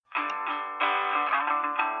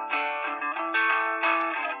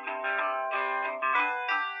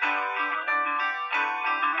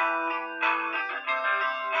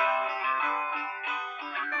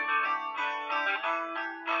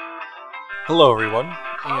Hello, everyone,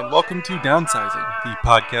 and welcome to Downsizing, the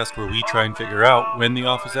podcast where we try and figure out when the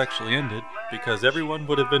office actually ended because everyone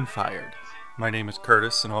would have been fired. My name is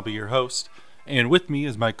Curtis, and I'll be your host, and with me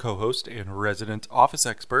is my co host and resident office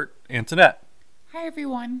expert, Antoinette. Hi,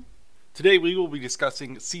 everyone. Today we will be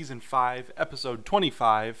discussing Season 5, Episode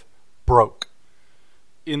 25, Broke.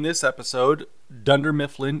 In this episode, Dunder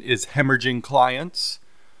Mifflin is hemorrhaging clients,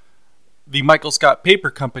 the Michael Scott Paper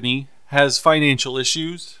Company has financial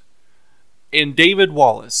issues, and David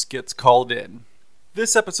Wallace gets called in.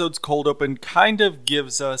 This episode's cold open kind of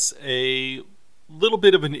gives us a little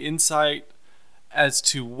bit of an insight as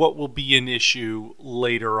to what will be an issue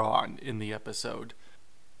later on in the episode.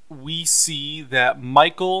 We see that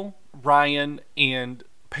Michael, Ryan, and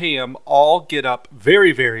Pam all get up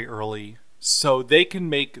very, very early so they can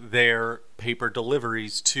make their paper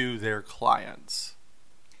deliveries to their clients.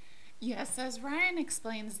 Yes, as Ryan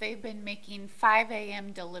explains, they've been making 5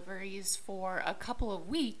 a.m. deliveries for a couple of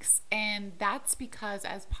weeks, and that's because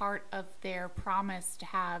as part of their promise to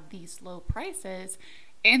have these low prices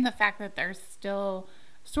and the fact that they're still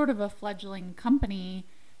sort of a fledgling company,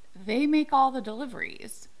 they make all the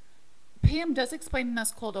deliveries. Pam does explain in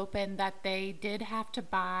this cold open that they did have to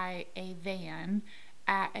buy a van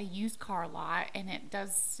at a used car lot, and it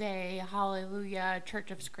does say Hallelujah Church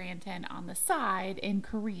of Scranton on the side in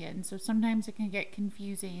Korean, so sometimes it can get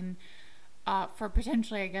confusing for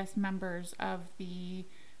potentially, I guess, members of the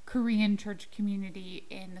Korean church community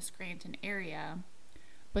in the Scranton area.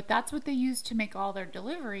 But that's what they use to make all their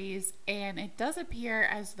deliveries, and it does appear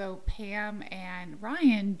as though Pam and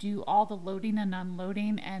Ryan do all the loading and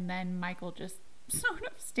unloading, and then Michael just sort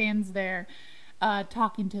of stands there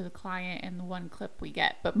talking to the client in the one clip we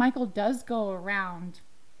get. But Michael does go around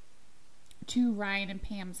to Ryan and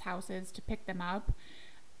Pam's houses to pick them up.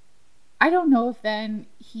 I don't know if then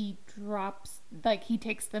he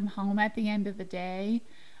takes them home at the end of the day.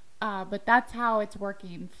 But that's how it's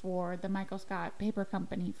working for the Michael Scott Paper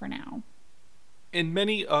Company for now. And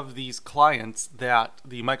many of these clients that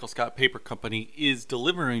the Michael Scott Paper Company is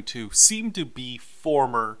delivering to seem to be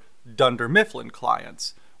former Dunder Mifflin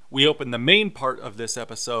clients. We open the main part of this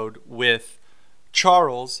episode with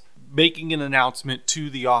Charles making an announcement to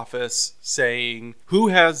the office saying, "Who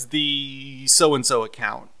has the so-and-so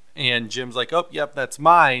account?" And Jim's like, "Oh, yep, that's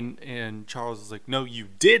mine." And Charles is like, "No, you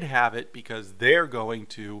did have it because they're going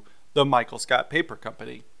to the Michael Scott Paper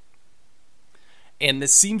Company." And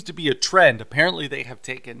this seems to be a trend. Apparently they have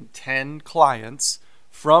taken 10 clients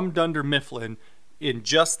from Dunder Mifflin in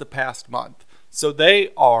just the past month. So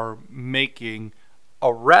they are making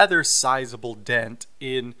a rather sizable dent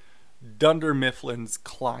in Dunder Mifflin's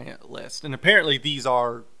client list. And apparently these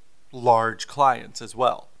are large clients as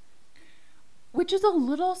well. Which is a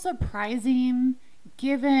little surprising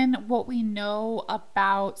given what we know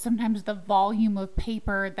about sometimes the volume of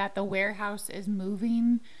paper that the warehouse is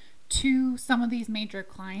moving to some of these major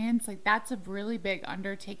clients. Like, that's a really big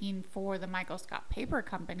undertaking for the Michael Scott Paper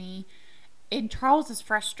Company. And Charles is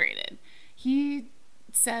frustrated. He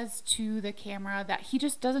says to the camera that he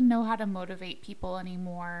just doesn't know how to motivate people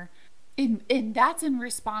anymore. And that's in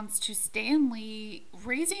response to Stanley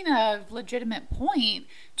raising a legitimate point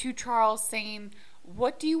to Charles saying,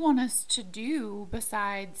 "What do you want us to do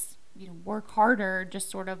besides, work harder?" Just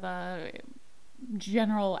sort of a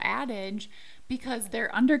general adage, because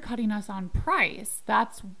they're undercutting us on price.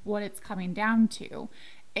 That's what it's coming down to.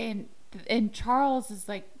 And Charles is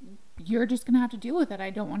like, "You're just going to have to deal with it. I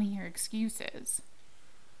don't want to hear excuses."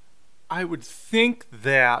 I would think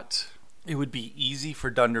that it would be easy for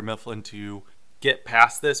Dunder Mifflin to get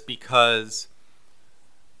past this because,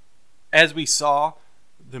 as we saw,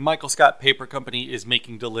 the Michael Scott Paper Company is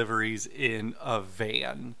making deliveries in a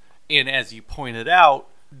van. And as you pointed out,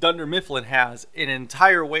 Dunder Mifflin has an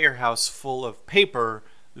entire warehouse full of paper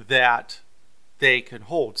that they can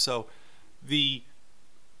hold. So the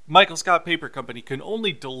Michael Scott Paper Company can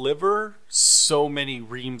only deliver so many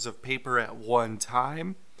reams of paper at one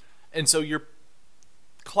time. And so your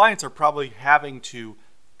clients are probably having to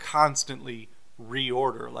constantly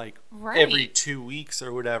reorder, like every 2 weeks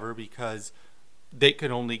or whatever, because they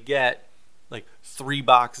can only get like 3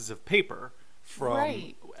 boxes of paper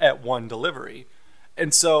from at one delivery.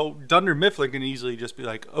 And so Dunder Mifflin can easily just be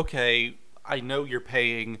like, "Okay, I know you're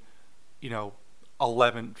paying,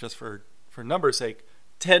 11, just for number's sake,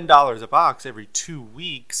 $10 a box every 2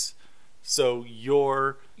 weeks. So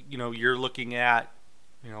you're looking at,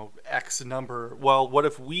 X number. Well, what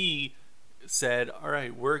if we said, all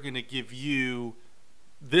right, we're going to give you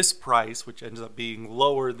this price, which ends up being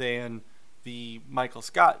lower than the Michael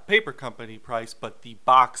Scott Paper Company price, but the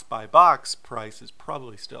box by box price is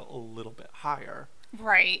probably still a little bit higher."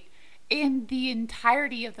 Right. And the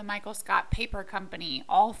entirety of the Michael Scott Paper Company,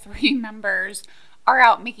 all three members, are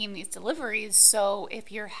out making these deliveries. So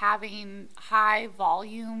if you're having high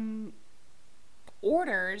volume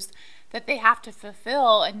orders that they have to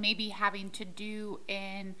fulfill and maybe having to do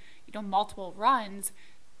in, multiple runs,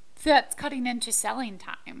 that's cutting into selling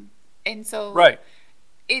time. And so Right.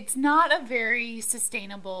 it's not a very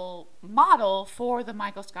sustainable model for the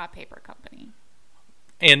Michael Scott Paper Company.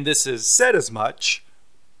 And this is said as much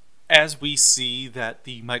as we see that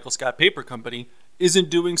the Michael Scott Paper Company isn't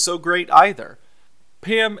doing so great either.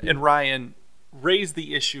 Pam and Ryan raise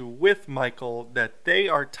the issue with Michael that they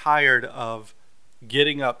are tired of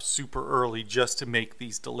getting up super early just to make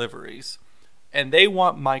these deliveries. And they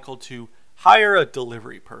want Michael to hire a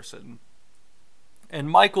delivery person. And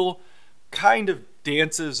Michael kind of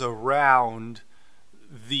dances around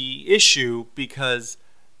the issue because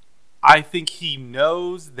I think he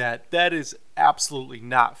knows that that is absolutely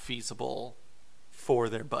not feasible for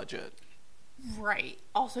their budget. Right.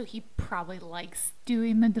 Also, he probably likes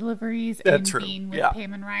doing the deliveries That's and true. being with Yeah.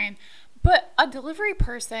 Pam and Ryan. But a delivery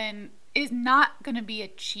person is not going to be a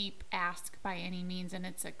cheap ask by any means, and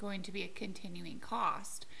it's going to be a continuing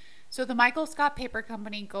cost. So the Michael Scott Paper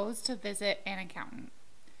Company goes to visit an accountant.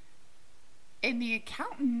 And the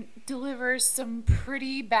accountant delivers some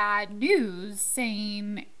pretty bad news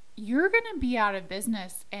saying, you're going to be out of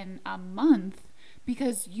business in a month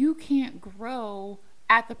because you can't grow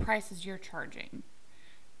at the prices you're charging.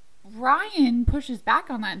 Ryan pushes back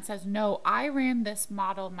on that and says, no, I ran this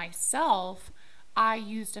model myself. I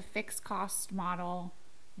used a fixed cost model.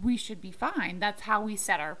 We should be fine. That's how we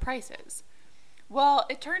set our prices. Well,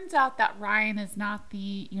 it turns out that Ryan is not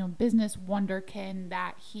the, business wonderkin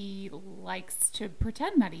that he likes to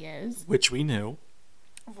pretend that he is. Which we knew.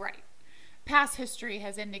 Right. Past history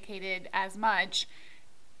has indicated as much.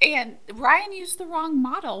 And Ryan used the wrong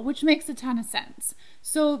model, which makes a ton of sense.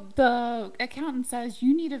 So the accountant says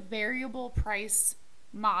you need a variable price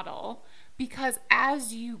model because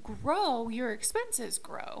as you grow, your expenses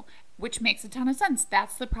grow, which makes a ton of sense.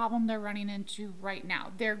 That's the problem they're running into right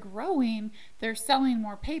now. They're growing, they're selling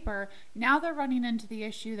more paper. Now they're running into the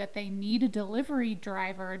issue that they need a delivery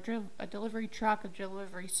driver, a delivery truck, a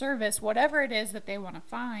delivery service, whatever it is that they want to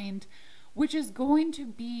find, which is going to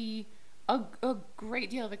be a great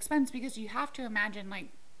deal of expense because you have to imagine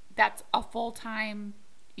that's a full-time,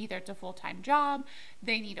 either it's a full-time job,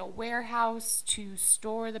 they need a warehouse to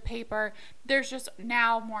store the paper. There's just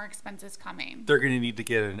now more expenses coming. They're going to need to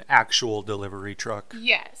get an actual delivery truck.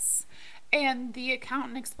 Yes. And the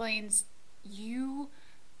accountant explains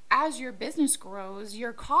as your business grows,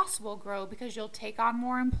 your costs will grow because you'll take on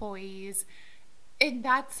more employees. And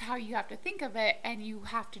that's how you have to think of it. And you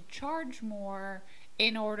have to charge more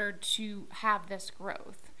in order to have this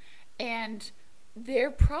growth. And they're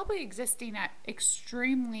probably existing at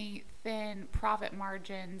extremely thin profit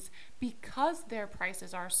margins because their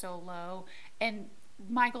prices are so low. And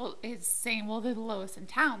Michael is saying, well, they're the lowest in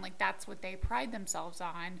town. That's what they pride themselves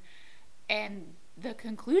on. And the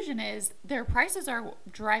conclusion is their prices are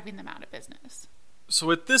driving them out of business. So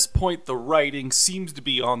at this point, the writing seems to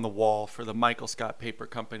be on the wall for the Michael Scott Paper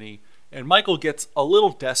Company. And Michael gets a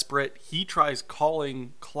little desperate. He tries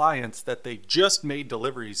calling clients that they just made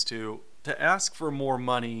deliveries to ask for more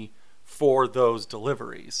money for those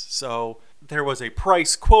deliveries. So there was a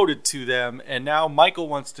price quoted to them, and now Michael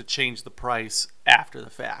wants to change the price after the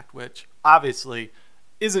fact, which obviously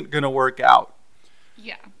isn't going to work out.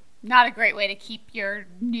 Yeah, not a great way to keep your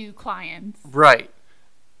new clients. Right.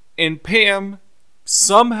 And Pam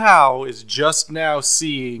somehow is just now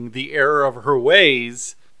seeing the error of her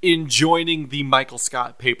ways in joining the Michael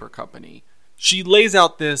Scott Paper Company. She lays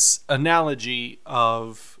out this analogy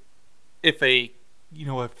of if a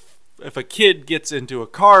kid gets into a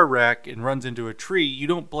car wreck and runs into a tree, you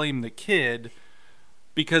don't blame the kid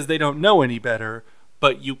because they don't know any better,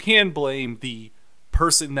 but you can blame the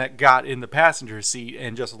person that got in the passenger seat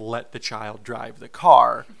and just let the child drive the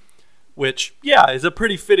car, which, yeah, is a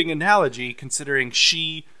pretty fitting analogy considering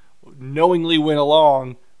she knowingly went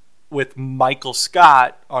along with Michael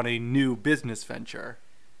Scott on a new business venture.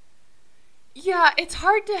 Yeah, it's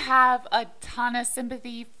hard to have a ton of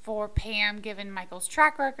sympathy for Pam given Michael's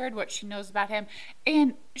track record, what she knows about him.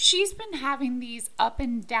 And she's been having these up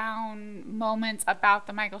and down moments about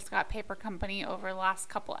the Michael Scott Paper Company over the last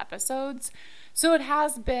couple episodes. So it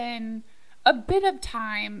has been a bit of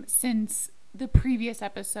time since the previous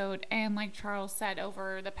episode. And like Charles said,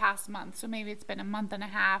 over the past month, so maybe it's been a month and a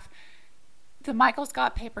half, the Michael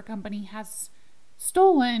Scott Paper Company has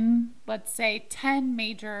stolen, let's say, 10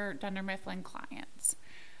 major Dunder Mifflin clients.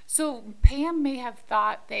 So Pam may have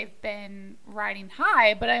thought they've been riding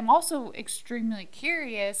high, but I'm also extremely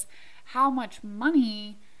curious how much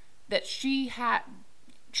money that she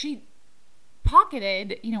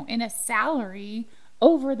pocketed, in a salary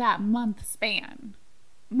over that month span.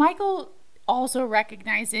 Michael also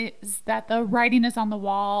recognizes that the writing is on the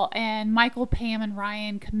wall, and Michael, Pam, and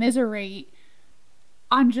Ryan commiserate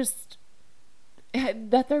on just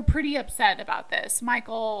that they're pretty upset about this.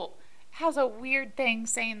 Michael has a weird thing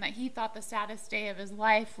saying that he thought the saddest day of his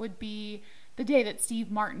life would be the day that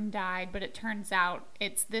Steve Martin died, but it turns out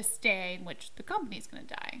it's this day in which the company's going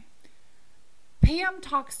to die. Pam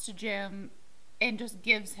talks to Jim and just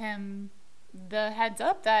gives him the heads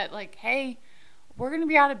up that, like, hey, we're going to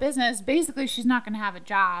be out of business. Basically, she's not going to have a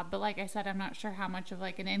job. But like I said, I'm not sure how much of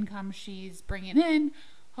like an income she's bringing in.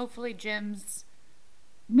 Hopefully Jim's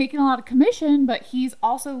making a lot of commission, but he's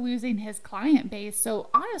also losing his client base. So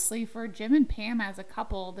honestly, for Jim and Pam as a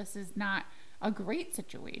couple, this is not a great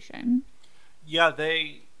situation. Yeah,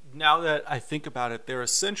 now that I think about it, they're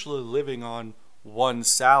essentially living on one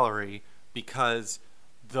salary because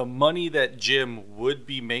the money that Jim would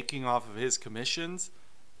be making off of his commissions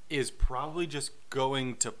is probably just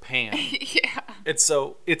going to Pam. Yeah. And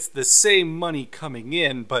so it's the same money coming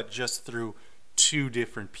in, but just through two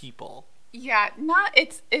different people. Yeah,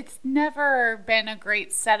 it's never been a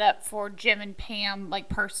great setup for Jim and Pam, like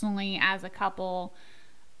personally as a couple.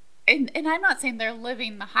 And I'm not saying they're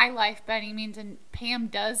living the high life by any means, and Pam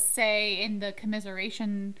does say in the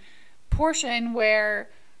commiseration portion where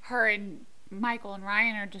her and Michael and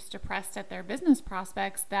Ryan are just depressed at their business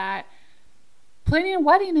prospects that planning a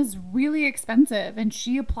wedding is really expensive, and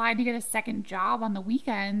she applied to get a second job on the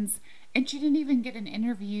weekends, and she didn't even get an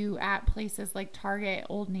interview at places like Target,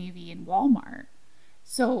 Old Navy, and Walmart.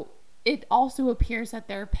 So it also appears that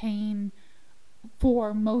they're paying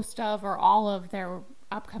for most of or all of their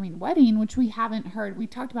upcoming wedding, which we haven't heard. We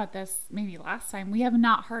talked about this maybe last time. We have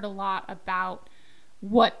not heard a lot about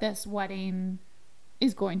what this wedding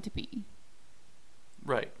is going to be.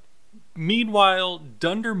 Right. Meanwhile,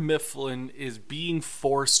 Dunder Mifflin is being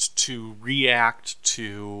forced to react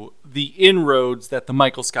to the inroads that the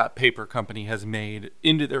Michael Scott Paper Company has made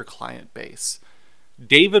into their client base.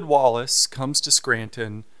 David Wallace comes to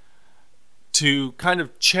Scranton to kind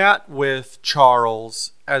of chat with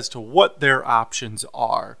Charles as to what their options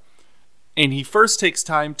are. And he first takes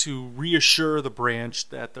time to reassure the branch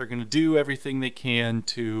that they're going to do everything they can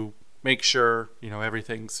to make sure,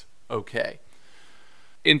 everything's okay.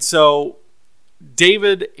 And so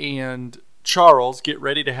David and Charles get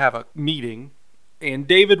ready to have a meeting, and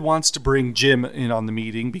David wants to bring Jim in on the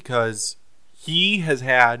meeting because he has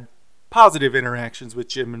had positive interactions with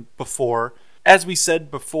Jim before. As we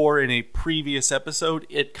said before in a previous episode,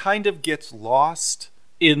 it kind of gets lost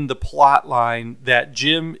in the plot line that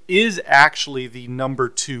Jim is actually the number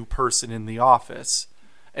 2 person in the office.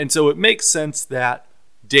 And so it makes sense that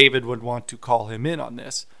David would want to call him in on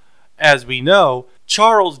this. As we know,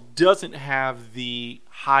 Charles doesn't have the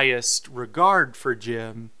highest regard for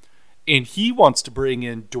Jim, and he wants to bring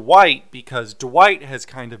in Dwight because Dwight has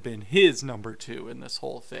kind of been his number 2 in this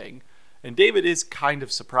whole thing. And David is kind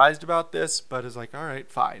of surprised about this, but is like, all right,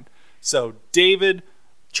 fine. So David,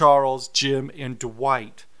 Charles, Jim, and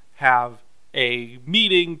Dwight have a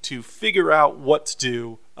meeting to figure out what to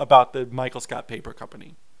do about the Michael Scott Paper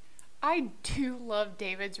Company. I do love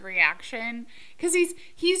David's reaction because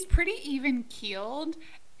he's pretty even keeled,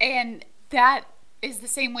 and that is the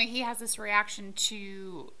same way he has this reaction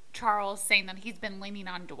to Charles saying that he's been leaning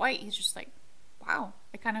on Dwight. He's just like, wow,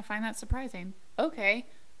 I kind of find that surprising. Okay,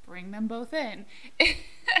 bring them both in.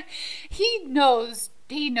 He knows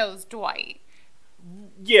Dwight.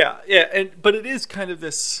 Yeah, but it is kind of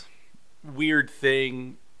this weird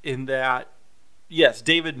thing in that, yes,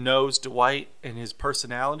 David knows Dwight and his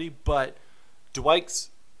personality, but Dwight's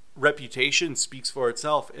reputation speaks for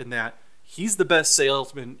itself in that he's the best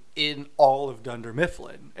salesman in all of Dunder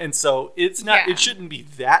Mifflin. And so it shouldn't be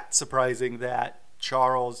that surprising that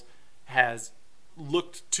Charles has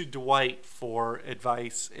looked to Dwight for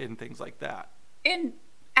advice and things like that. And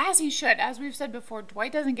as he should, as we've said before,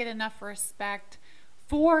 Dwight doesn't get enough respect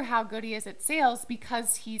for how good he is at sales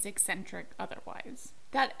because he's eccentric otherwise.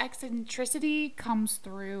 That eccentricity comes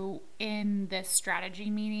through in this strategy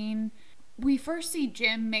meeting. We first see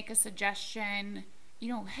Jim make a suggestion,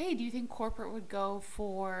 hey, do you think corporate would go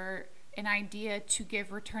for an idea to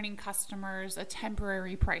give returning customers a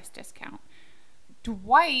temporary price discount?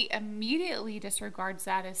 Dwight immediately disregards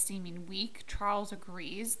that as seeming weak. Charles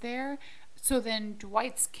agrees there. So then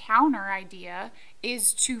Dwight's counter idea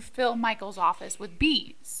is to fill Michael's office with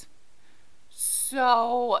bees.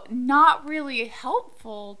 So, not really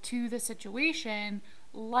helpful to the situation,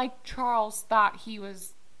 like Charles thought he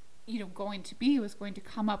was, going to be, was going to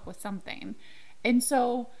come up with something. And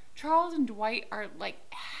so, Charles and Dwight are like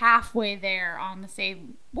halfway there on the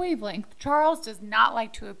same wavelength. Charles does not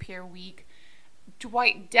like to appear weak.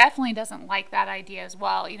 Dwight definitely doesn't like that idea as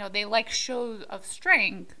well. They like shows of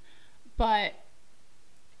strength, but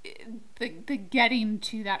the getting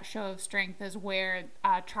to that show of strength is where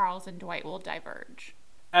Charles and Dwight will diverge.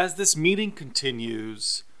 As this meeting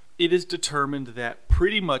continues, it is determined that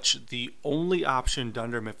pretty much the only option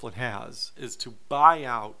Dunder Mifflin has is to buy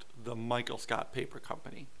out the Michael Scott Paper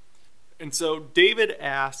Company. And so David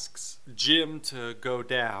asks Jim to go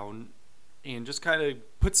down and just kind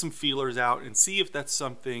of put some feelers out and see if that's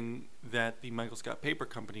something that the Michael Scott Paper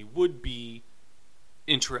Company would be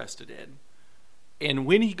interested in. And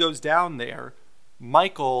when he goes down there,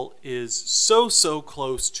 Michael is so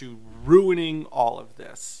close to ruining all of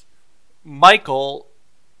this. Michael,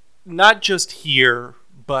 not just here,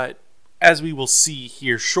 but as we will see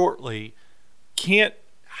here shortly, can't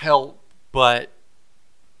help but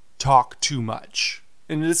talk too much.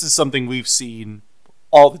 And this is something we've seen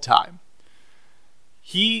all the time.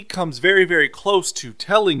 He comes very close to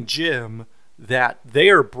telling Jim that they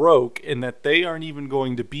are broke and that they aren't even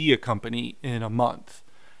going to be a company in a month.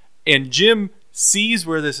 And Jim sees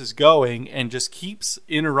where this is going and just keeps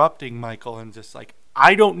interrupting Michael and just like,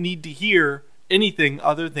 I don't need to hear anything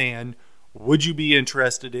other than, would you be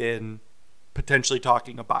interested in potentially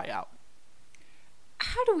talking a buyout?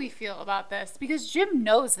 How do we feel about this? Because Jim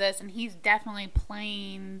knows this and he's definitely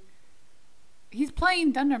playing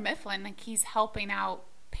Dunder Mifflin, like he's helping out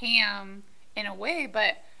Pam in a way,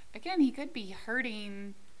 but again, he could be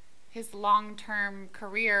hurting his long-term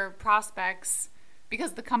career prospects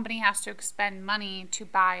because the company has to expend money to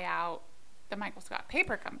buy out the Michael Scott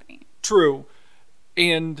Paper Company. True.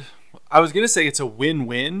 And I was going to say it's a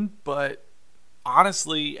win-win, but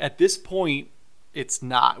honestly, at this point, it's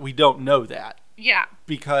not. We don't know that. Yeah.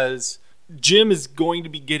 Because Jim is going to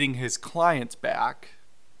be getting his clients back,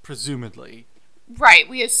 presumably. Right.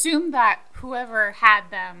 We assume that whoever had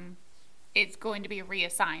them is going to be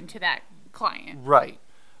reassigned to that client. Right.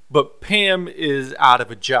 But Pam is out of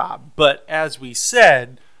a job. But as we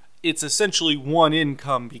said, it's essentially one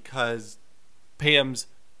income because Pam's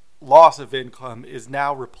loss of income is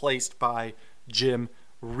now replaced by Jim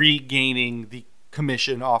regaining the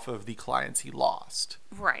commission off of the clients he lost.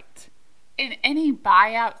 Right. In any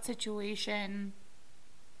buyout situation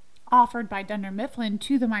offered by Dunder Mifflin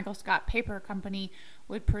to the Michael Scott Paper Company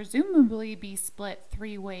would presumably be split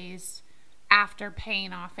 3 ways after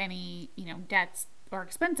paying off any, debts or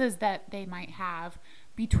expenses that they might have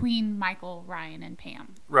between Michael, Ryan, and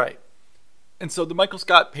Pam. Right. And so the Michael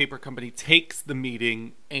Scott Paper Company takes the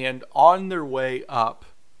meeting, and on their way up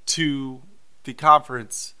to the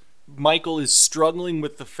conference, Michael is struggling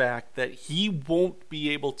with the fact that he won't be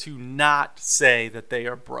able to not say that they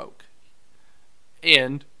are broke.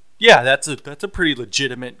 And yeah, that's a pretty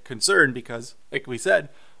legitimate concern because, like we said,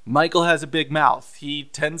 Michael has a big mouth. He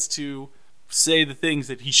tends to say the things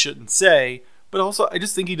that he shouldn't say, but also I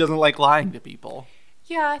just think he doesn't like lying to people.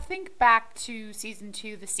 Yeah, think back to season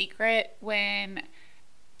 2, The Secret, when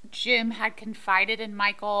Jim had confided in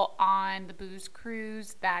Michael on the booze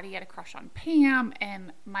cruise that he had a crush on Pam,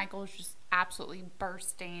 and Michael was just absolutely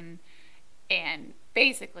bursting and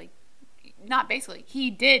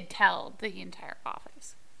he did tell the entire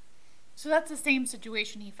office. So that's the same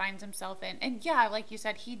situation he finds himself in. And yeah, like you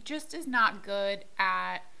said, he just is not good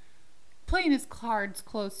at playing his cards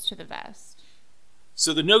close to the vest.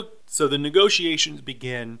 So the negotiations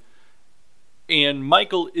begin, and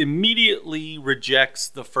Michael immediately rejects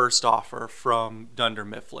the first offer from Dunder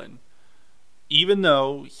Mifflin, even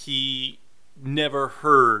though he never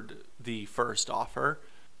heard the first offer.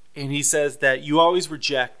 And he says that you always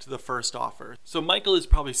reject the first offer. So Michael is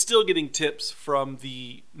probably still getting tips from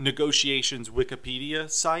the negotiations Wikipedia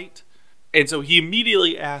site. And so he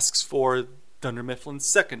immediately asks for Dunder Mifflin's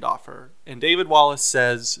second offer. And David Wallace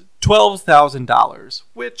says $12,000,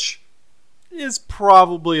 which is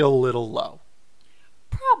probably a little low.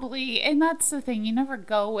 Probably. And that's the thing. You never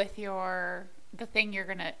go with the thing you're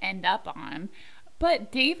going to end up on.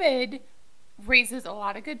 But David raises a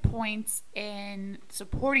lot of good points in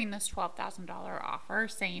supporting this $12,000 offer,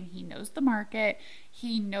 saying he knows the market,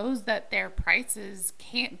 he knows that their prices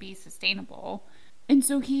can't be sustainable, and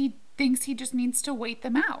so he thinks he just needs to wait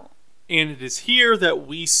them out. And it is here that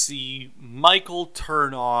we see Michael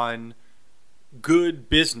turn on good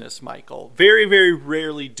business Michael. Very, very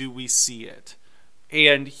rarely do we see it.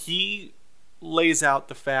 And he lays out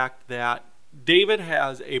the fact that David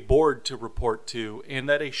has a board to report to and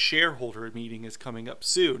that a shareholder meeting is coming up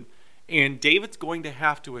soon. And David's going to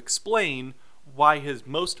have to explain why his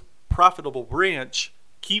most profitable branch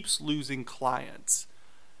keeps losing clients.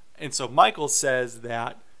 And so Michael says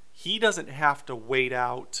that he doesn't have to wait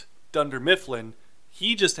out Dunder Mifflin,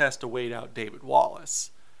 he just has to wait out David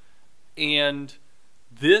Wallace. And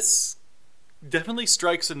this definitely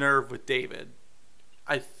strikes a nerve with David.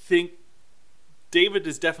 I think David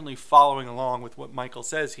is definitely following along with what Michael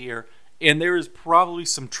says here, and there is probably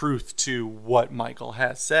some truth to what Michael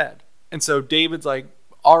has said. And so David's like,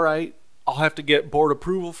 all right, I'll have to get board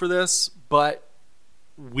approval for this, but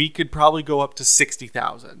we could probably go up to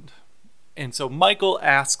 $60,000. And so Michael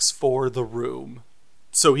asks for the room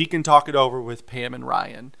so he can talk it over with Pam and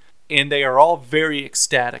Ryan. And they are all very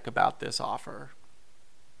ecstatic about this offer.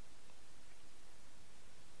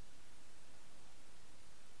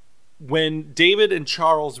 When David and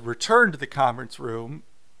Charles return to the conference room,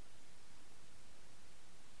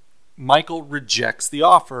 Michael rejects the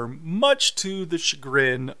offer, much to the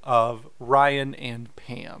chagrin of Ryan and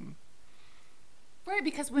Pam. Right,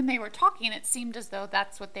 because when they were talking, it seemed as though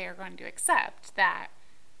that's what they are going to accept. That,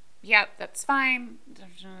 yep, that's fine. They're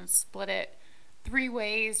going to split it 3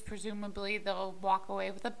 ways. Presumably, they'll walk away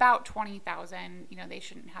with about $20,000. You know, they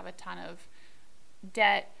shouldn't have a ton of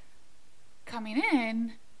debt coming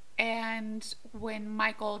in. And when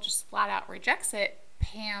Michael just flat out rejects it,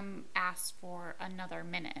 Pam asks for another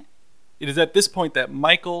minute. It is at this point that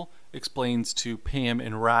Michael explains to Pam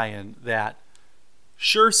and Ryan that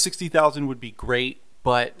sure, $60,000 would be great,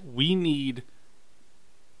 but we need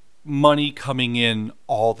money coming in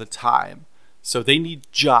all the time. So they need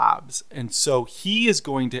jobs. And so he is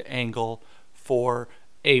going to angle for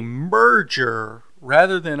a merger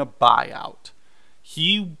rather than a buyout.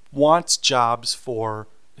 He wants jobs for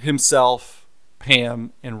himself,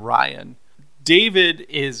 Pam, and Ryan. David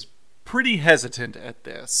is pretty hesitant at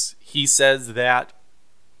this. He says that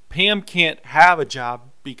Pam can't have a job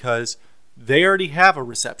because they already have a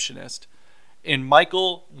receptionist, and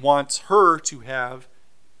Michael wants her to have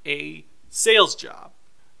a sales job.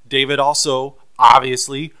 David also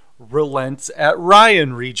obviously relents at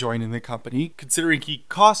Ryan rejoining the company, considering he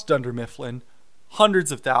cost Dunder Mifflin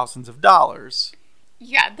hundreds of thousands of dollars.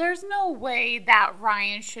 Yeah, there's no way that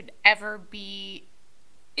Ryan should ever be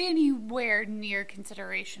anywhere near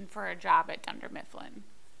consideration for a job at Dunder Mifflin.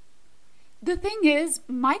 The thing is,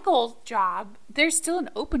 Michael's job, there's still an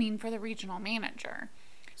opening for the regional manager.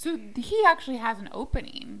 So he actually has an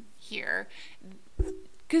opening here.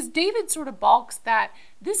 Because David sort of balks that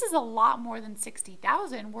this is a lot more than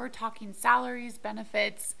 $60,000. We're talking salaries,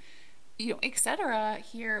 benefits, etc.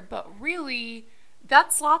 here. But really,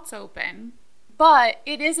 that slot's open. But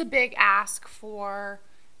it is a big ask for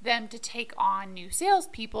them to take on new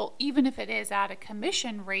salespeople, even if it is at a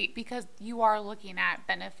commission rate, because you are looking at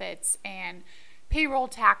benefits and payroll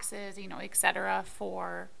taxes, etc.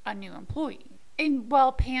 for a new employee. And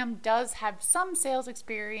while Pam does have some sales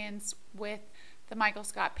experience with the Michael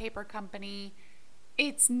Scott Paper Company,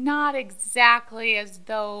 it's not exactly as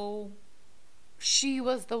though she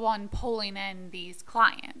was the one pulling in these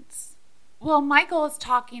clients. Well, Michael is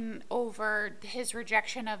talking over his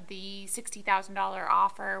rejection of the $60,000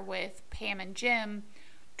 offer with Pam and Jim.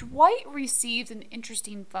 Dwight receives an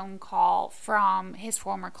interesting phone call from his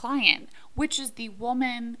former client, which is the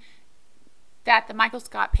woman that the Michael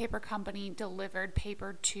Scott Paper Company delivered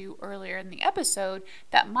paper to earlier in the episode,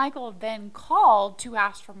 that Michael then called to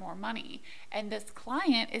ask for more money. And this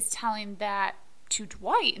client is telling that to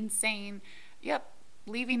Dwight and saying, yep,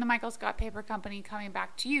 leaving the Michael Scott Paper Company, coming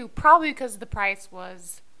back to you, probably because the price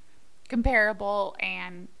was comparable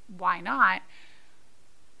and why not.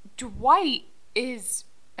 Dwight is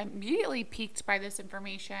immediately piqued by this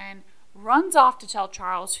information, runs off to tell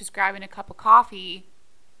Charles, who's grabbing a cup of coffee.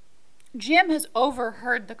 Jim has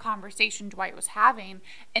overheard the conversation Dwight was having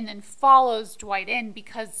and then follows Dwight in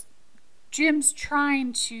because Jim's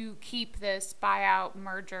trying to keep this buyout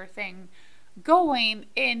merger thing going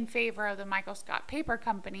in favor of the Michael Scott Paper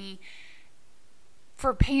Company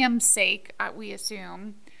for Pam's sake, we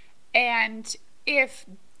assume. And if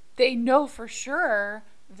they know for sure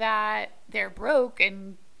that they're broke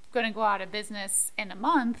and going to go out of business in a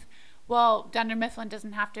month, well, Dunder Mifflin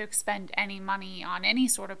doesn't have to expend any money on any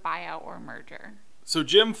sort of buyout or merger. So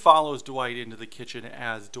Jim follows Dwight into the kitchen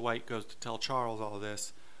as Dwight goes to tell Charles all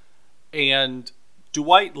this. And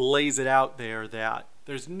Dwight lays it out there that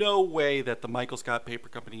there's no way that the Michael Scott Paper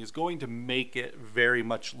Company is going to make it very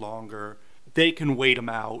much longer. They can wait them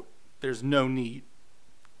out. There's no need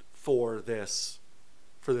for this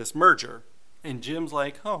merger. And Jim's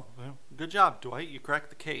like, oh, well, good job, Dwight. You cracked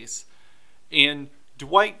the case. And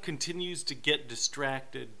Dwight continues to get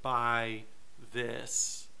distracted by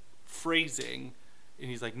this phrasing. And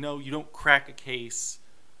he's like, no, you don't crack a case,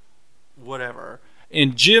 whatever.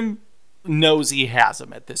 And Jim knows he has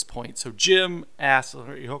him at this point. So Jim asks,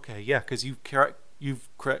 okay, yeah, because you've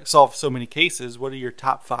solved so many cases. What are your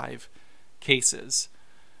top 5 cases?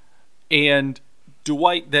 And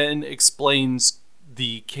Dwight then explains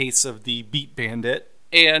the case of the Beat Bandit.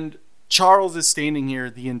 And Charles is standing here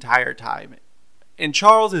the entire time. And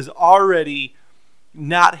Charles is already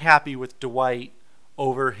not happy with Dwight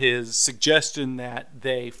over his suggestion that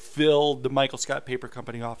they filled the Michael Scott Paper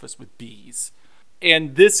Company office with bees.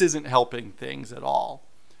 And this isn't helping things at all.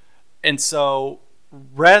 And so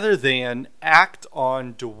rather than act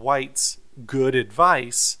on Dwight's good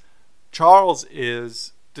advice, Charles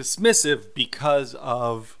is dismissive because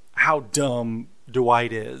of how dumb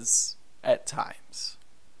Dwight is at times.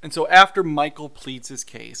 And so after Michael pleads his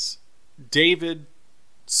case, David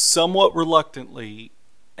somewhat reluctantly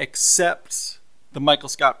accepts the Michael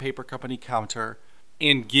Scott Paper Company counter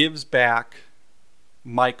and gives back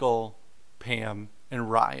Michael, Pam,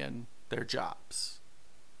 and Ryan their jobs.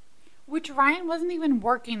 Which Ryan wasn't even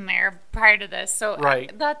working there prior to this. So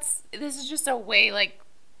right. This is just a way, like,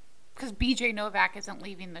 because BJ Novak isn't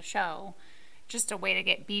leaving the show, just a way to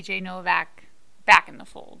get BJ Novak back in the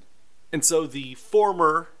fold. And so the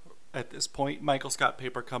former, at this point, Michael Scott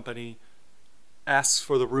Paper Company asks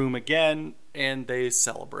for the room again, and they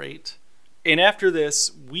celebrate. And after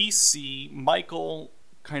this, we see Michael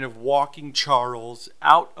kind of walking Charles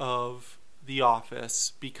out of the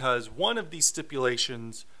office because one of these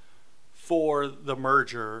stipulations for the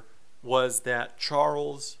merger was that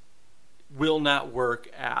Charles will not work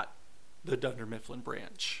at the Dunder Mifflin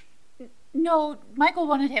branch. No, Michael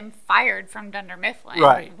wanted him fired from Dunder Mifflin.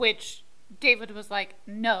 Right. Which David was like,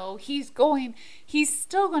 no, he's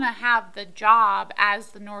still going to have the job as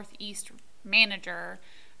the Northeast manager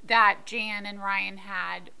that Jan and Ryan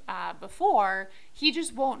had before. He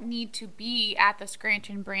just won't need to be at the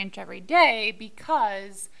Scranton branch every day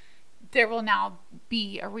because there will now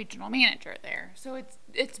be a regional manager there. So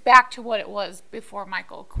it's back to what it was before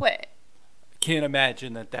Michael quit. Can't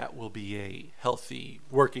imagine that will be a healthy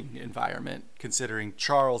working environment, considering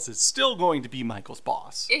Charles is still going to be Michael's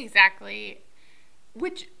boss. Exactly.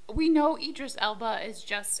 Which we know Idris Elba is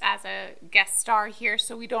just as a guest star here,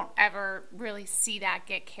 so we don't ever really see that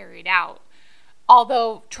get carried out.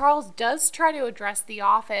 Although Charles does try to address the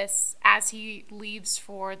office as he leaves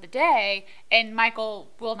for the day, and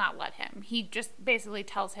Michael will not let him. He just basically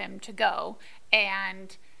tells him to go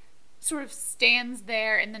and sort of stands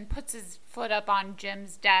there and then puts his foot up on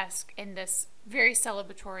Jim's desk in this very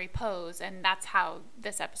celebratory pose, and that's how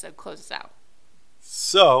this episode closes out.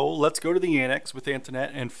 So let's go to the annex with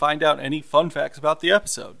Antoinette and find out any fun facts about the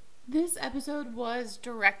episode. This episode was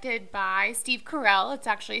directed by Steve Carell. It's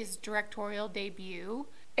actually his directorial debut.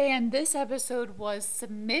 And this episode was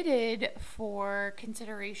submitted for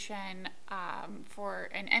consideration for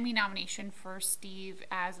an Emmy nomination for Steve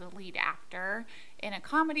as the lead actor in a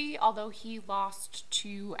comedy, although he lost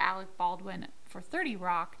to Alec Baldwin for 30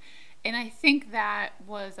 Rock. And I think that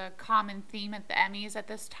was a common theme at the Emmys at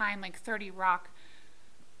this time. Like 30 Rock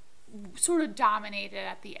sort of dominated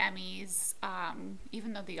at the Emmys,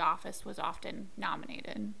 even though The Office was often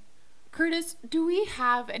nominated. Curtis, do we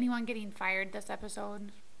have anyone getting fired this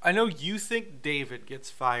episode? I know you think David gets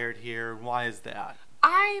fired here. Why is that?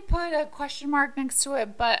 I put a question mark next to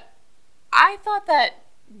it, but I thought that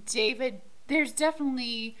David, there's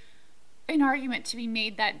definitely an argument to be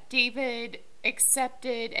made that David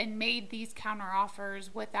accepted and made these counteroffers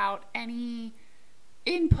without any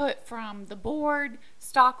input from the board,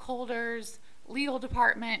 stockholders, legal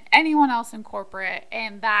department, anyone else in corporate,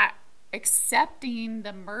 and that accepting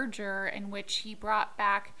the merger in which he brought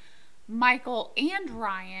back Michael and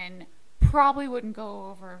Ryan probably wouldn't go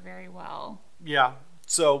over very well. Yeah,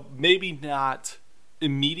 so maybe not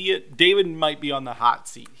immediate. David might be on the hot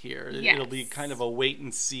seat here. Yes. It'll be kind of a wait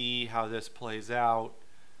and see how this plays out,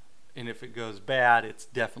 and if it goes bad, it's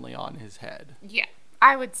definitely on his head. Yeah,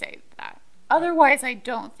 I would say that. Otherwise, I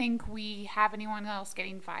don't think we have anyone else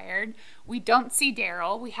getting fired. We don't see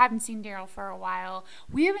Daryl. We haven't seen Daryl for a while.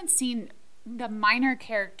 We haven't seen the minor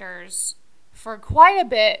characters for quite a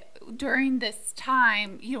bit during this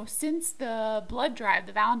time, since the blood drive,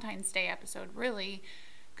 the Valentine's Day episode, really.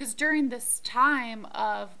 Because during this time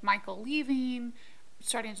of Michael leaving,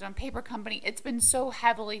 starting his own paper company, it's been so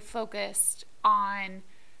heavily focused on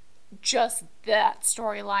just that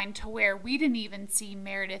storyline to where we didn't even see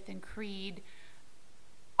Meredith and Creed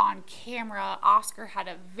on camera. Oscar had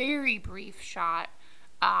a very brief shot.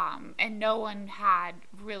 And no one had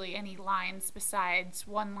really any lines besides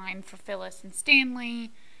one line for Phyllis and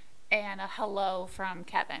Stanley and a hello from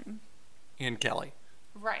Kevin. And Kelly.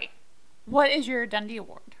 Right. What is your Dundie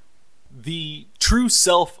Award? The True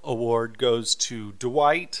Self Award goes to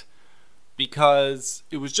Dwight because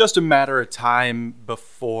it was just a matter of time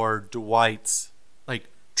before Dwight's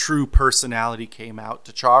true personality came out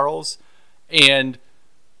to Charles, and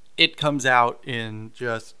it comes out in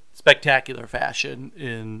just spectacular fashion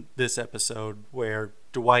in this episode where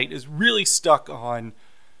Dwight is really stuck on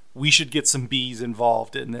we should get some bees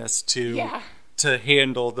involved in this to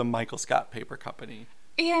handle the Michael Scott Paper Company.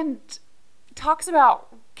 And talks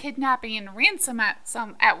about kidnapping and ransom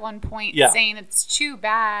at one point, saying it's too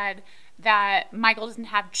bad that Michael doesn't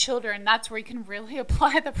have children. That's where you can really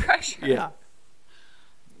apply the pressure. Yeah.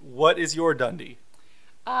 What is your Dundie?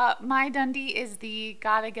 My Dundie is the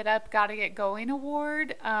Gotta Get Up, Gotta Get Going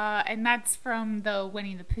award. And that's from the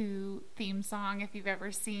Winnie the Pooh theme song, if you've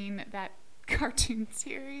ever seen that cartoon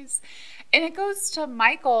series. And it goes to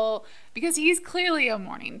Michael because he's clearly a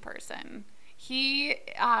morning person. He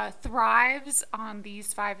thrives on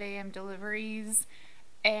these 5 a.m. deliveries,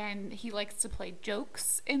 and he likes to play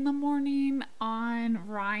jokes in the morning on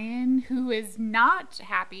Ryan, who is not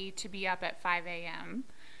happy to be up at 5 a.m.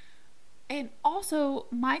 And also,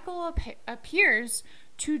 Michael appears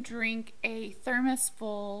to drink a thermos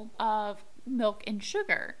full of milk and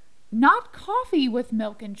sugar. Not coffee with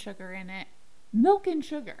milk and sugar in it. Milk and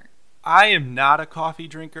sugar. I am not a coffee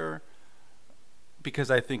drinker because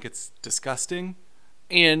I think it's disgusting.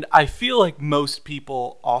 And I feel like most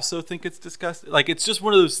people also think it's disgusting. It's just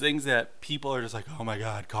one of those things that people are just like, oh my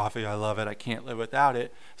God, coffee, I love it. I can't live without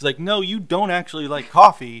it. It's like, no, you don't actually like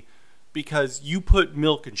coffee because you put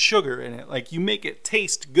milk and sugar in it. You make it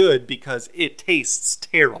taste good because it tastes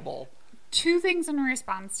terrible. Two things in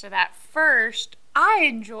response to that. First, I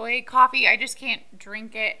enjoy coffee. I just can't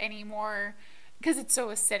drink it anymore because it's so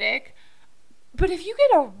acidic. But if you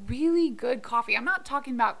get a really good coffee, I'm not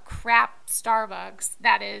talking about crap Starbucks.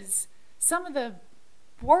 That is some of the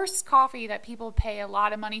worst coffee that people pay a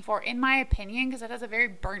lot of money for, in my opinion, because it has a very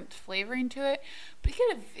burnt flavoring to it. But you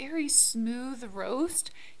get a very smooth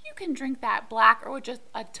roast. You can drink that black or with just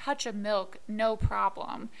a touch of milk, no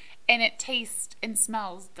problem. And it tastes and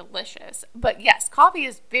smells delicious. But yes, coffee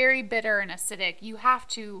is very bitter and acidic. You have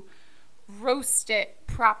to roast it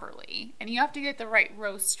properly, and you have to get the right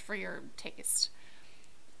roast for your taste.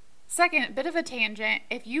 Second, bit of a tangent.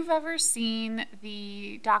 If you've ever seen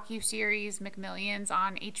the docuseries McMillions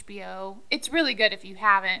on HBO, it's really good if you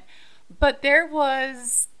haven't. But there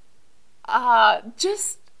was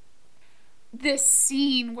just this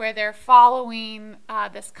scene where they're following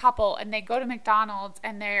this couple, and they go to McDonald's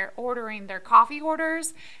and they're ordering their coffee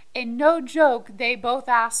orders. And no joke, they both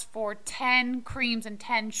asked for 10 creams and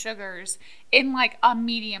 10 sugars in a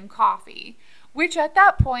medium coffee. Which at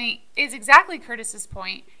that point is exactly Curtis's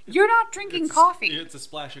point. You're not drinking coffee. It's a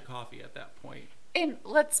splash of coffee at that point. And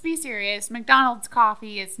let's be serious. McDonald's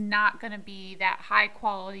coffee is not going to be that high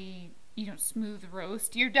quality, smooth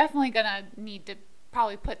roast. You're definitely going to need to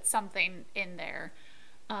probably put something in there.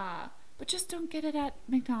 But just don't get it at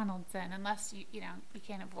McDonald's then, unless you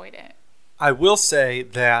can't avoid it. I will say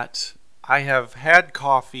that I have had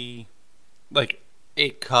coffee,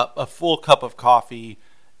 a full cup of coffee,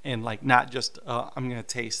 and not just I'm gonna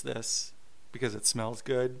taste this because it smells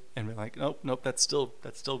good, and be like, nope, that's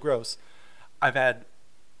still gross. I've had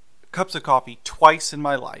cups of coffee twice in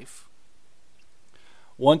my life.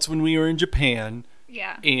 Once when we were in Japan,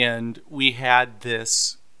 and we had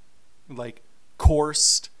this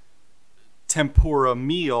coursed tempura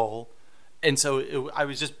meal. And so I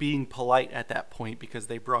was just being polite at that point because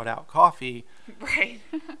they brought out coffee. Right.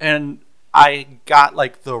 And I got I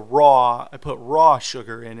put raw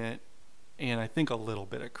sugar in it and I think a little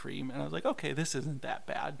bit of cream. And I was like, okay, this isn't that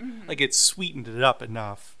bad. Mm-hmm. It sweetened it up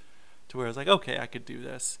enough to where I was like, okay, I could do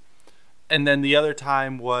this. And then the other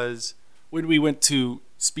time was when we went to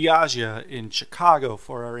Spiaggia in Chicago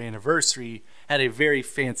for our anniversary, had a very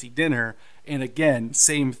fancy dinner. And again,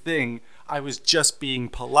 same thing. I was just being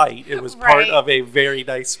polite. It was part of a very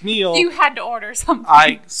nice meal. You had to order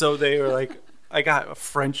something. So they were I got a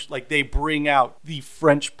French, they bring out the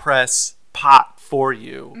French press pot for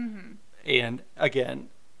you. Mm-hmm. And again,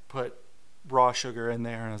 put raw sugar in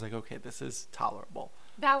there. And I was like, okay, this is tolerable.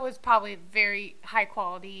 That was probably very high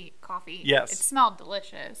quality coffee. Yes. It smelled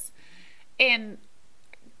delicious. And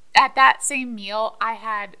at that same meal,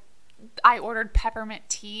 I ordered peppermint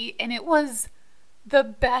tea, and it was the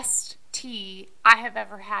best tea I have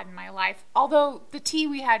ever had in my life. Although the tea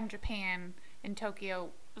we had in Japan, in Tokyo,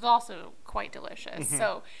 was also quite delicious. Mm-hmm.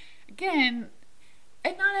 So, again,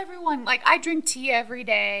 And not everyone, like, I drink tea every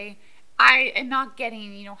day. I am not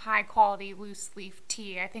getting, high quality loose leaf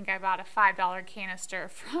tea. I think I bought a $5 canister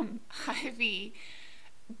from Hy-Vee.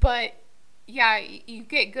 But yeah, you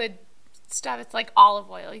get good stuff. It's like olive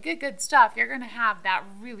oil. You get good stuff, you're going to have that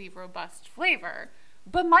really robust flavor.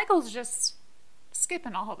 But Michael's just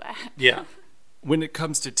skipping all that. Yeah. When it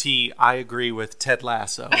comes to tea, I agree with Ted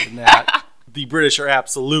Lasso in that the British are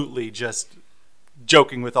absolutely just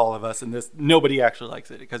joking with all of us, and nobody actually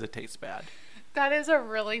likes it because it tastes bad. That is a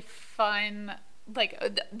really fun,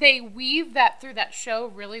 they weave that through that show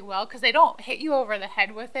really well, because they don't hit you over the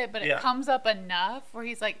head with it, but it comes up enough where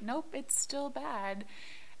he's like, nope, it's still bad.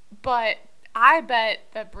 But I bet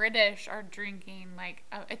the British are drinking,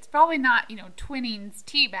 it's probably not, Twinings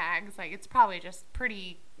tea bags. It's probably just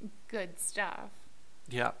pretty good stuff.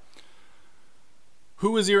 Yeah.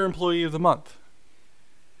 Who is your employee of the month?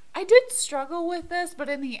 I did struggle with this, but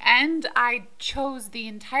in the end, I chose the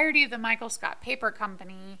entirety of the Michael Scott Paper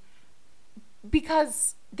Company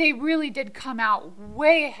because they really did come out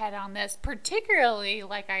way ahead on this, particularly,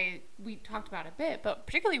 we talked about a bit, but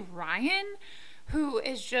particularly Ryan, who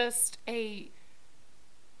is just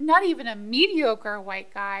not even a mediocre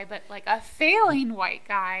white guy, but a failing white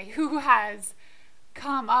guy who has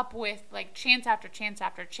come up with chance after chance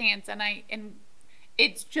after chance. And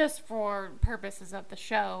it's just for purposes of the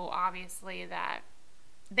show, obviously, that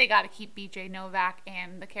they got to keep BJ Novak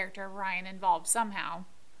and the character of Ryan involved somehow.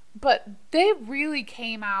 But they really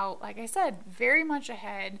came out, like I said, very much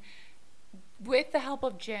ahead with the help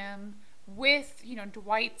of Jim, with,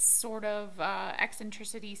 Dwight's sort of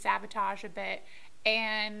eccentricity, sabotage a bit,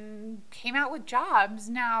 and came out with jobs.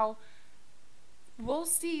 Now, we'll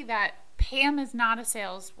see that Pam is not a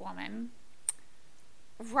saleswoman.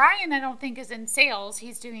 Ryan, I don't think, is in sales.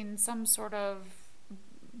 He's doing some sort of,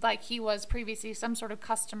 like he was previously, some sort of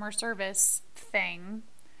customer service thing.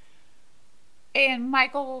 And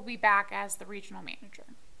Michael will be back as the regional manager.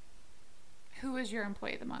 Who is your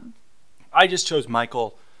employee of the month? I just chose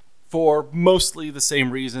Michael for mostly the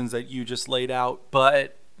same reasons that you just laid out,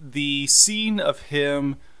 but the scene of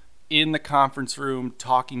him in the conference room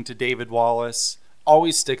talking to David Wallace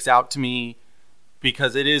always sticks out to me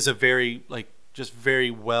because it is a very, just very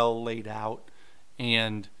well laid out,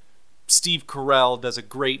 and Steve Carell does a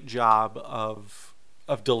great job of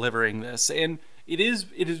delivering this. And it is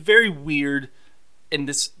very weird, and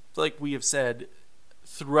this, like we have said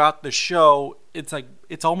throughout the show,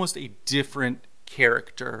 it's almost a different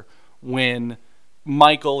character when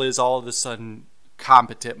Michael is all of a sudden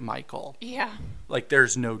competent Michael. Yeah.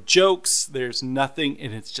 There's no jokes, there's nothing,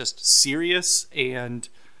 and it's just serious and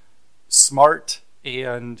smart,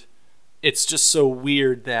 and it's just so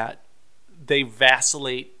weird that they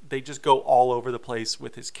vacillate. They just go all over the place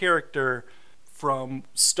with his character from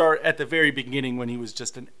start at the very beginning when he was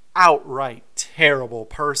just an outright terrible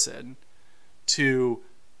person to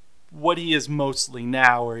what he is mostly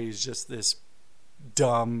now, where he's just this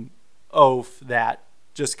dumb oaf that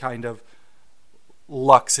just kind of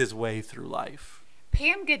lucks his way through life.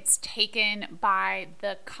 Pam gets taken by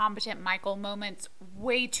the competent Michael moments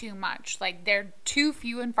way too much. They're too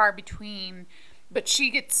few and far between, but she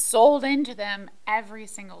gets sold into them every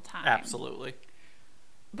single time. Absolutely.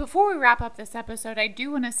 Before we wrap up this episode, I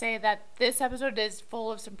do want to say that this episode is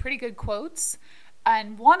full of some pretty good quotes,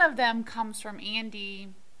 and one of them comes from Andy,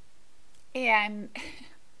 and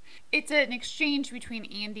it's an exchange between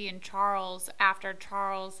Andy and Charles after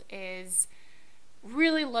Charles is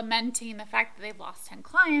really lamenting the fact that they've lost 10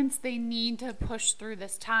 clients. They need to push through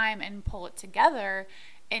this time and pull it together.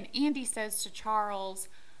 And Andy says to Charles,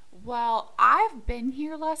 well, I've been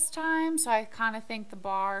here less time, so I kind of think the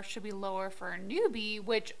bar should be lower for a newbie,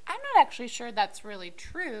 which I'm not actually sure that's really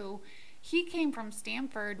true. He came from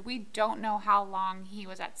Stanford. We don't know how long he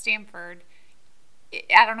was at Stanford.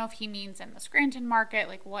 I don't know if he means in the Scranton market,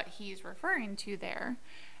 what he's referring to there.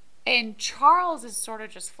 And Charles is sort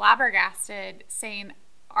of just flabbergasted, saying,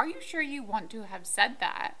 are you sure you want to have said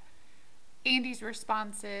that? Andy's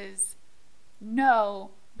response is,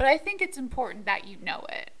 no, but I think it's important that you know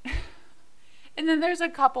it. And then there's a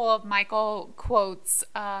couple of Michael quotes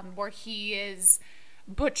where he is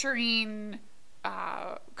butchering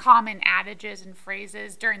common adages and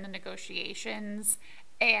phrases during the negotiations,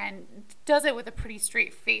 and does it with a pretty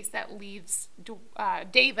straight face that leaves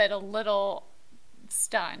David a little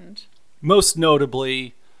stunned. Most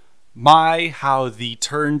notably, how the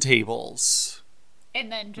turntables. And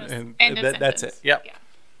then just that's it. Yep. Yeah.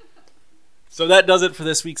 So that does it for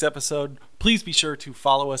this week's episode. Please be sure to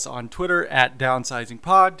follow us on Twitter at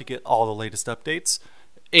DownsizingPod to get all the latest updates.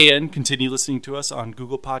 And continue listening to us on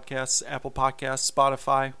Google Podcasts, Apple Podcasts,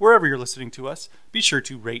 Spotify, wherever you're listening to us. Be sure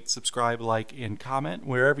to rate, subscribe, like, and comment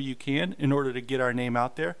wherever you can in order to get our name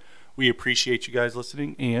out there. We appreciate you guys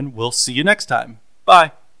listening, and we'll see you next time.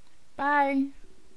 Bye. Bye.